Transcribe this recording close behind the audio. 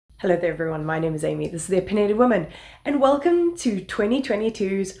Hello there everyone, my name is Amy, this is The Opinionated Woman, and welcome to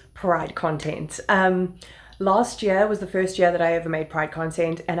 2022's Pride content. Last year was the first year that I ever made Pride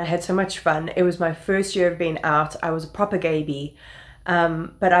content, and I had so much fun. It was my first year of being out. I was a proper gay bee,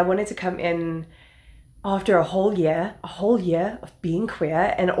 but I wanted to come in after a whole year of being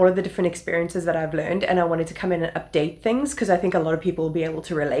queer and all of the different experiences that I've learned, and I wanted to come in and update things because I think a lot of people will be able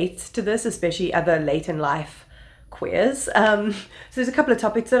to relate to this, especially other late in life queers. So there's a couple of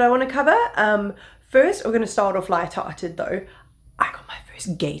topics that I want to cover. First, we're going to start off light-hearted though. I got my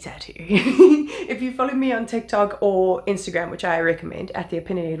first gay tattoo. If you follow me on TikTok or Instagram, which I recommend, at The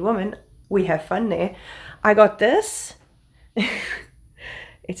Opinionated Woman, we have fun there. I got this.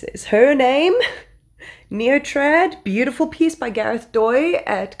 It says her name, Neotrad, beautiful piece by Gareth Doy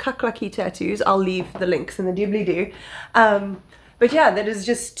at Cuck Tattoos. I'll leave the links in the doobly-doo. But yeah, that is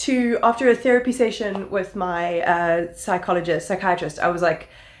just after a therapy session with my psychiatrist, I was like,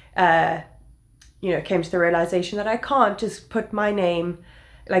 came to the realization that I can't just put my name,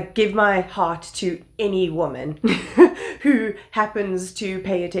 like give my heart to any woman who happens to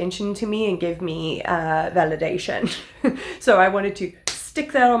pay attention to me and give me validation. So I wanted to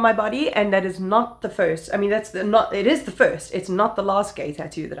stick that on my body, and that is not the first. I mean, it is the first. It's not the last gay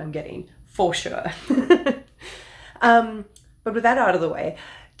tattoo that I'm getting, for sure. But with that out of the way,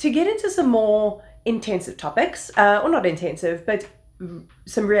 to get into some more intensive topics, or not intensive, but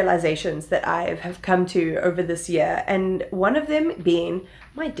some realizations that I have come to over this year, and one of them being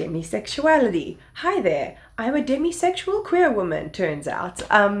my demisexuality. Hi there, I'm a demisexual queer woman, turns out.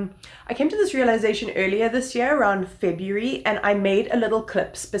 I came to this realization earlier this year, around February, and I made a little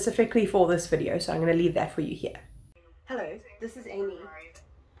clip specifically for this video, so I'm going to leave that for you here. Hello, this is Amy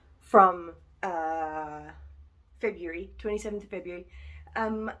from February, 27th of February,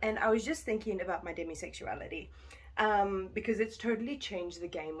 and I was just thinking about my demisexuality, because it's totally changed the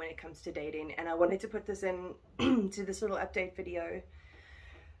game when it comes to dating, and I wanted to put this in to this little update video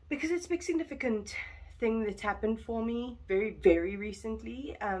because it's a big significant thing that's happened for me very, very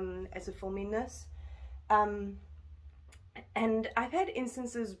recently, as a filming this, and I've had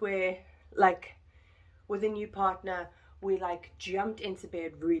instances where, like, with a new partner, we like jumped into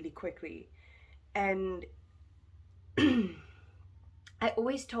bed really quickly, and I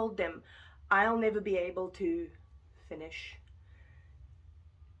always told them I'll never be able to finish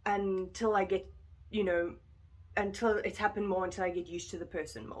until I get, until it's happened more, until I get used to the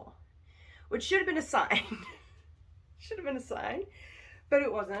person more, which should have been a sign. Should have been a sign, but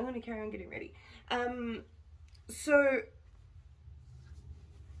it wasn't. I'm going to carry on getting ready. So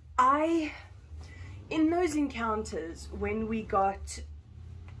in those encounters when we got,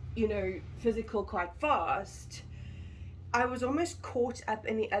 physical quite fast, I was almost caught up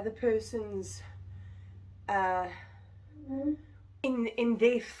in the other person's, in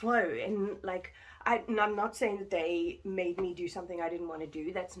their flow, and like, I'm not saying that they made me do something I didn't want to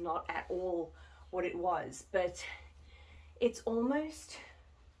do. That's not at all what it was, but it's almost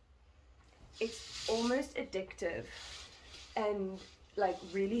addictive and like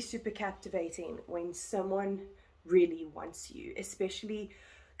really super captivating when someone really wants you, especially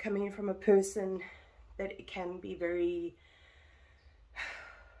coming from a person that it can be very,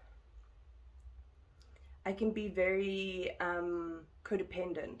 I can be very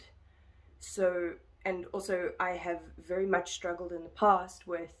codependent. So, and also I have very much struggled in the past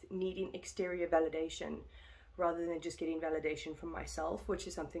with needing exterior validation rather than just getting validation from myself, which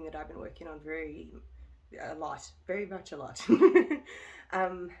is something that I've been working on very much a lot.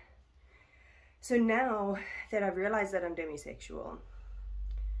 So now that I've realized that I'm demisexual,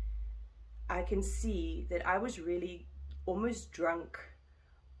 I can see that I was really almost drunk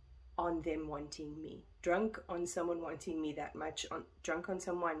on them wanting me, drunk on someone wanting me that much, drunk on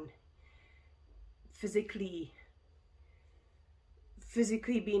someone physically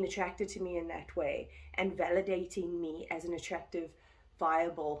being attracted to me in that way and validating me as an attractive,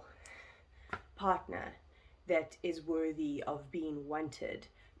 viable partner that is worthy of being wanted,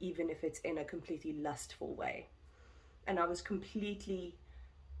 even if it's in a completely lustful way. And I was completely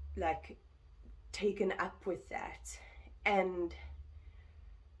like taken up with that, and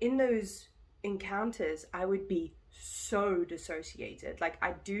in those encounters I would be so dissociated. Like,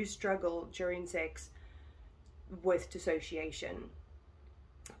 I do struggle during sex with dissociation.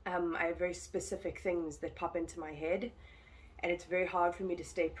 I have very specific things that pop into my head, and it's very hard for me to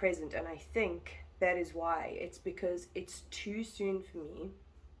stay present, and I think that is why. It's because it's too soon for me.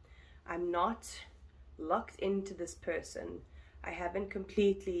 I'm not locked into this person. I haven't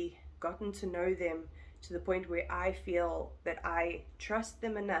completely gotten to know them to the point where I feel that I trust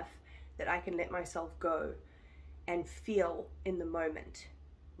them enough that I can let myself go and feel in the moment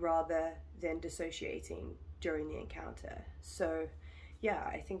rather than dissociating during the encounter. So yeah,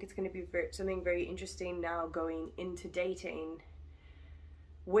 I think it's going to be something very interesting now going into dating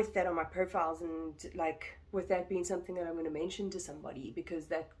with that on my profiles, and like with that being something that I'm going to mention to somebody, because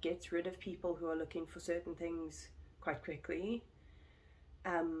that gets rid of people who are looking for certain things quite quickly.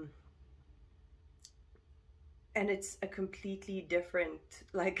 And it's a completely different,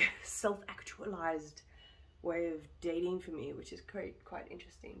 like, self-actualized way of dating for me, which is quite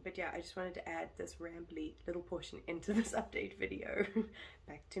interesting. But yeah, I just wanted to add this rambly little portion into this update video.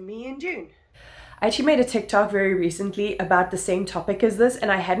 Back to me in June. I actually made a TikTok very recently about the same topic as this,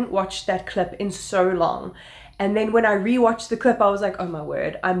 and I hadn't watched that clip in so long. And then when I rewatched the clip, I was like, oh my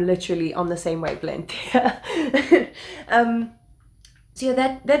word, I'm literally on the same wavelength. So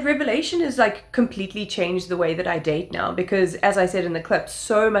yeah, that revelation has like completely changed the way that I date now, because as I said in the clip,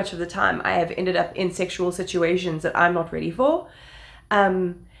 so much of the time I have ended up in sexual situations that I'm not ready for.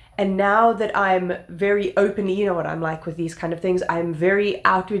 And now that I'm very openly, you know what I'm like with these kind of things, I'm very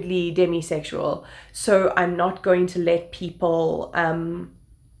outwardly demisexual. So I'm not going to let people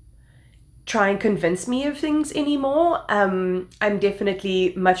try and convince me of things anymore. I'm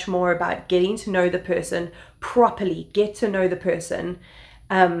definitely much more about getting to know the person properly, get to know the person,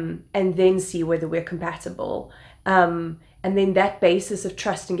 and then see whether we're compatible. And then that basis of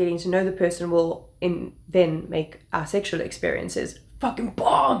trust and getting to know the person will then make our sexual experiences fucking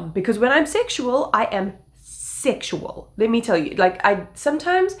bomb. Because when I'm sexual, I am sexual. Let me tell you, like,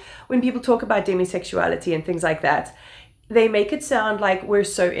 sometimes when people talk about demisexuality and things like that, they make it sound like we're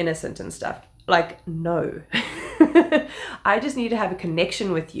so innocent and stuff. Like, no. I just need to have a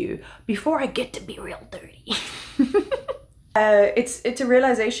connection with you before I get to be real dirty. It's a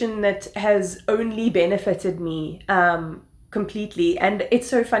realization that has only benefited me completely. And it's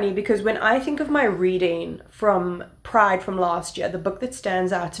so funny because when I think of my reading from Pride from last year, the book that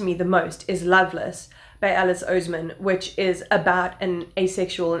stands out to me the most is Loveless by Alice Oseman, which is about an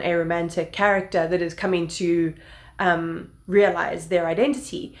asexual and aromantic character that is coming to realize their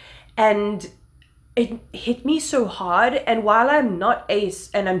identity. And it hit me so hard. And while I'm not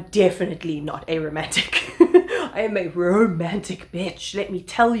and I'm definitely not aromantic, I am a romantic bitch, let me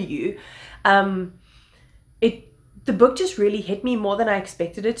tell you, the book just really hit me more than I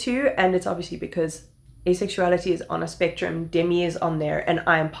expected it to. And it's obviously because asexuality is on a spectrum, Demi is on there, and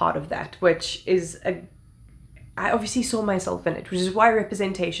I am part of that, which is I obviously saw myself in it, which is why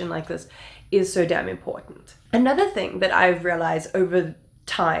representation like this is so damn important. Another thing that I've realized over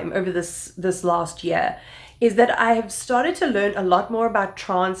time, over this last year, is that I have started to learn a lot more about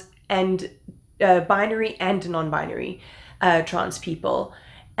trans and binary and non-binary trans people.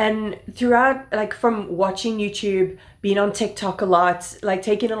 And throughout, like, from watching YouTube, being on TikTok a lot, like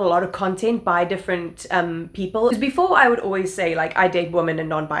taking in a lot of content by different people. Because before I would always say, like, I date women and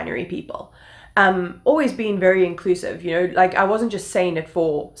non-binary people. Always being very inclusive, you know, like I wasn't just saying it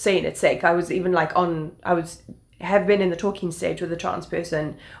for saying its sake. I was even like have been in the talking stage with a trans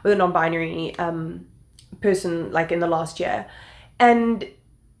person, with a non-binary person, like in the last year.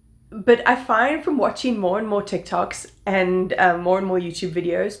 But I find from watching more and more TikToks and more YouTube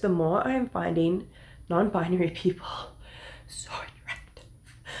videos, the more I am finding non-binary people so attractive.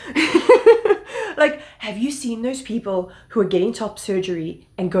 Like, have you seen those people who are getting top surgery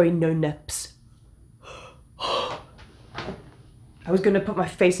and going no nips? I was gonna put my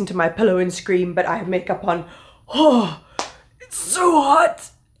face into my pillow and scream, but I have makeup on. Oh, it's so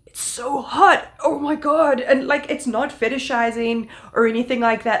hot. It's so hot. Oh my God. And like, it's not fetishizing or anything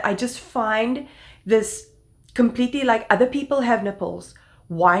like that. I just find this completely like, other people have nipples.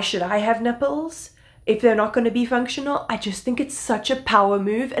 Why should I have nipples if they're not going to be functional? I just think it's such a power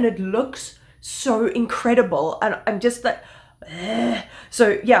move and it looks so incredible. And I'm just like, ugh.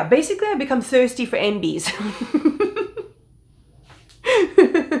 So yeah, basically I become thirsty for MBs.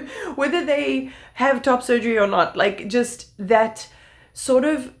 Whether they have top surgery or not, like just that sort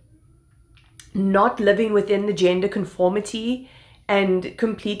of not living within the gender conformity and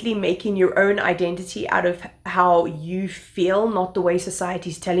completely making your own identity out of how you feel, not the way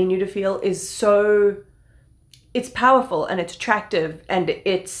society's telling you to feel, is so, it's powerful and it's attractive, and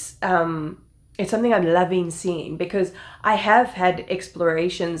it's something I'm loving seeing, because I have had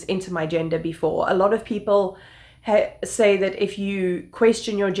explorations into my gender before. A lot of people say that if you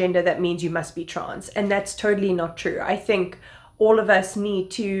question your gender, that means you must be trans, and that's totally not true. I think all of us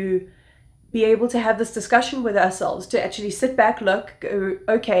need to be able to have this discussion with ourselves, to actually sit back, look, go,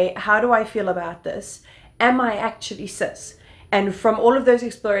 okay, how do I feel about this? Am I actually cis? And from all of those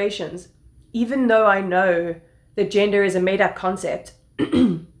explorations, even though I know that gender is a made-up concept,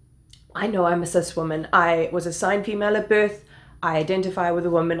 I know I'm a cis woman. I was assigned female at birth. I identify with a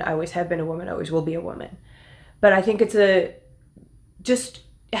woman. I always have been a woman. I always will be a woman. But I think just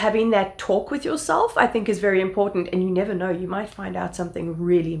having that talk with yourself, I think, is very important. And you never know, you might find out something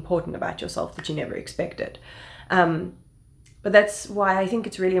really important about yourself that you never expected. But that's why I think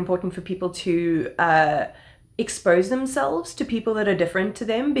it's really important for people to expose themselves to people that are different to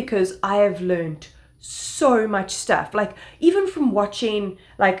them, because I have learned so much stuff. Like, even from watching,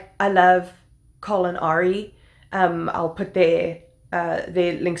 like, I love Cole and Ari. I'll put their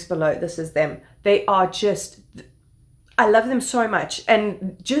links below. This is them. They are just, I love them so much.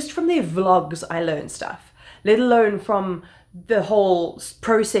 And just from their vlogs, I learn stuff, let alone from the whole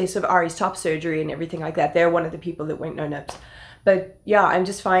process of Ari's top surgery and everything like that. They're one of the people that went no nips. But yeah, I'm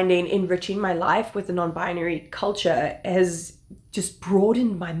just finding enriching my life with the non-binary culture has just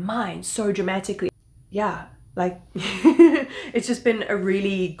broadened my mind so dramatically. Yeah, like it's just been a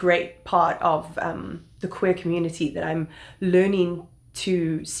really great part of the queer community that I'm learning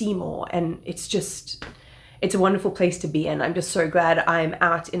to see more, and it's a wonderful place to be in. I'm just so glad I'm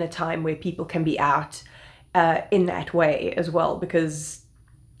out in a time where people can be out in that way as well, because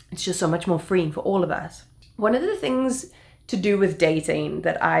it's just so much more freeing for all of us. One of the things to do with dating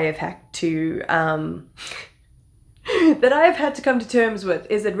that I have had to come to terms with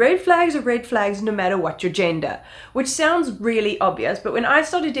is that red flags are red flags no matter what your gender, which sounds really obvious, but when I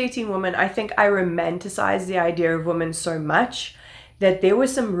started dating women, I think I romanticized the idea of women so much that there were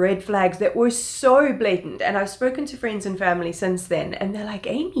some red flags that were so blatant. And I've spoken to friends and family since then, and they're like,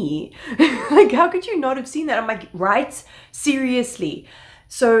 Amy, like, how could you not have seen that? I'm like, right? Seriously.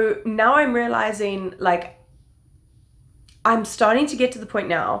 So now I'm realizing, like, I'm starting to get to the point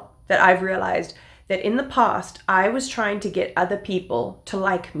now that I've realized that in the past, I was trying to get other people to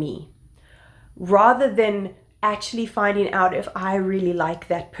like me rather than actually finding out if I really like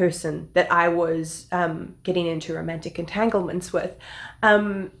that person that I was getting into romantic entanglements with.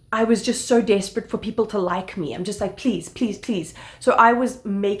 I was just so desperate for people to like me. I'm just like, please, please, please. So I was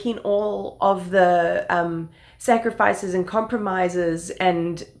making all of the sacrifices and compromises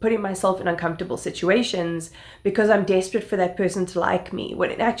and putting myself in uncomfortable situations because I'm desperate for that person to like me, when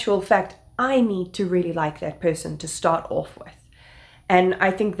in actual fact, I need to really like that person to start off with. And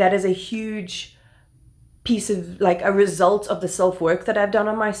I think that is a huge piece of, like, a result of the self-work that I've done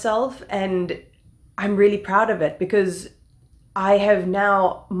on myself, and I'm really proud of it, because I have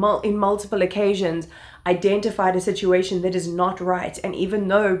now in multiple occasions identified a situation that is not right, and even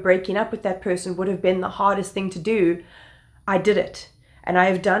though breaking up with that person would have been the hardest thing to do, I did it, and I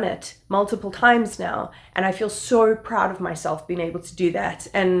have done it multiple times now, and I feel so proud of myself being able to do that.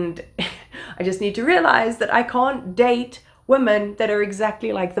 And I just need to realize that I can't date women that are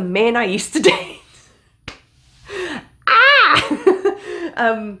exactly like the men I used to date.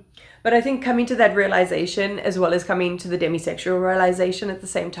 But I think coming to that realization, as well as coming to the demisexual realization at the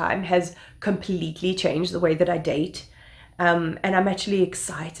same time, has completely changed the way that I date. And I'm actually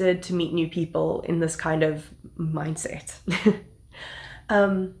excited to meet new people in this kind of mindset.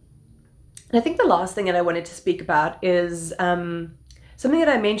 And I think the last thing that I wanted to speak about is something that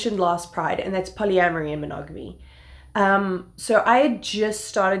I mentioned last Pride, and that's polyamory and monogamy. So I had just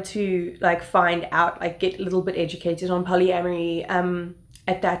started to, like, find out, like, get a little bit educated on polyamory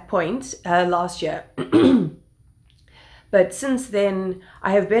at that point last year. But since then,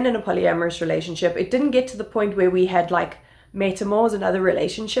 I have been in a polyamorous relationship. It didn't get to the point where we had, like, metamors and other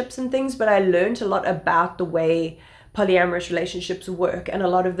relationships and things, but I learned a lot about the way polyamorous relationships work and a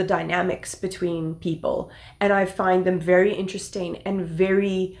lot of the dynamics between people. And I find them very interesting and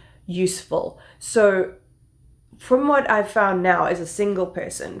very useful. So from what I've found now as a single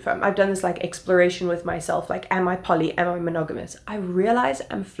person, I've done this, like, exploration with myself, like, am I poly, am I monogamous? I realize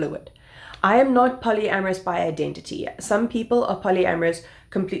I'm fluid. I am not polyamorous by identity. Some people are polyamorous,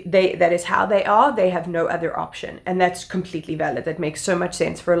 that is how they are, they have no other option, and that's completely valid. That makes so much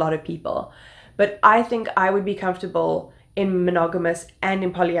sense for a lot of people. But I think I would be comfortable in monogamous and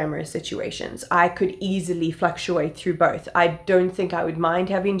in polyamorous situations. I could easily fluctuate through both. I don't think I would mind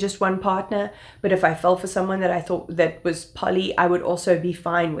having just one partner, but if I fell for someone that I thought that was poly, I would also be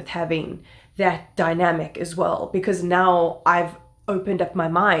fine with having that dynamic as well, because now I've opened up my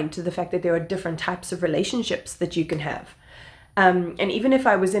mind to the fact that there are different types of relationships that you can have. And even if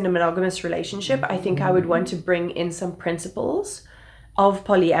I was in a monogamous relationship, I think I would want to bring in some principles of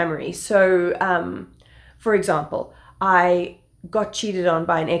polyamory. So, for example, I got cheated on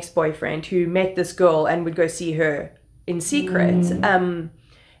by an ex-boyfriend who met this girl and would go see her in secret.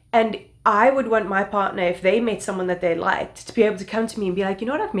 And I would want my partner, if they met someone that they liked, to be able to come to me and be like, you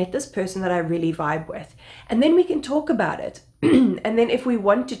know what, I've met this person that I really vibe with. And then we can talk about it. And then if we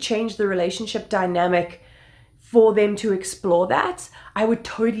want to change the relationship dynamic for them to explore that, I would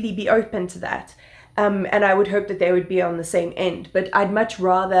totally be open to that. And I would hope that they would be on the same end. But I'd much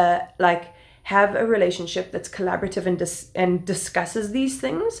rather like have a relationship that's collaborative and discusses these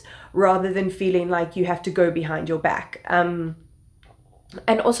things, rather than feeling like you have to go behind your back. And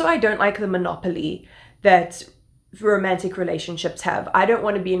also, I don't like the monopoly that romantic relationships have. I don't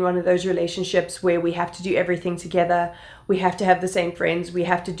want to be in one of those relationships where we have to do everything together. We have to have the same friends. We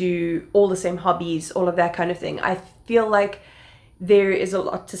have to do all the same hobbies, all of that kind of thing. I feel like there is a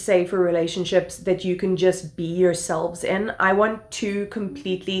lot to say for relationships that you can just be yourselves in. I want two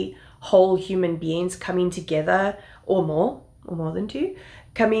completely whole human beings coming together, or more than two,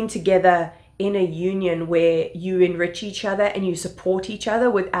 coming together in a union where you enrich each other and you support each other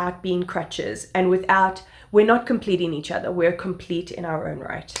without being crutches, and we're not completing each other. We're complete in our own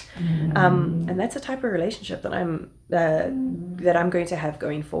right. And that's the type of relationship that I'm going to have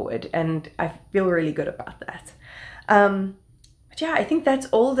going forward. And I feel really good about that. But yeah, I think that's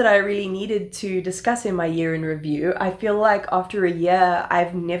all that I really needed to discuss in my year in review. I feel like after a year,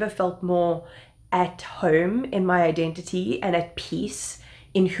 I've never felt more at home in my identity and at peace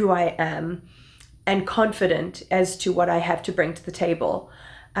in who I am, and confident as to what I have to bring to the table,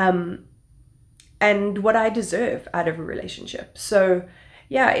 and what I deserve out of a relationship. So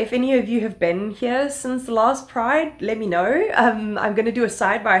yeah, if any of you have been here since the last Pride, let me know. I'm going to do a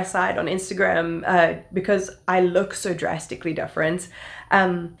side-by-side on Instagram because I look so drastically different.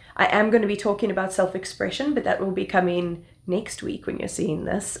 I am going to be talking about self-expression, but that will be coming next week when you're seeing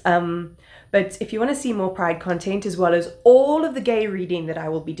this. But if you want to see more Pride content, as well as all of the gay reading that I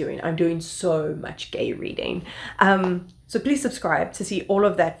will be doing, I'm doing so much gay reading. So please subscribe to see all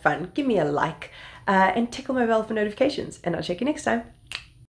of that fun. Give me a like and tickle my bell for notifications, and I'll check you next time.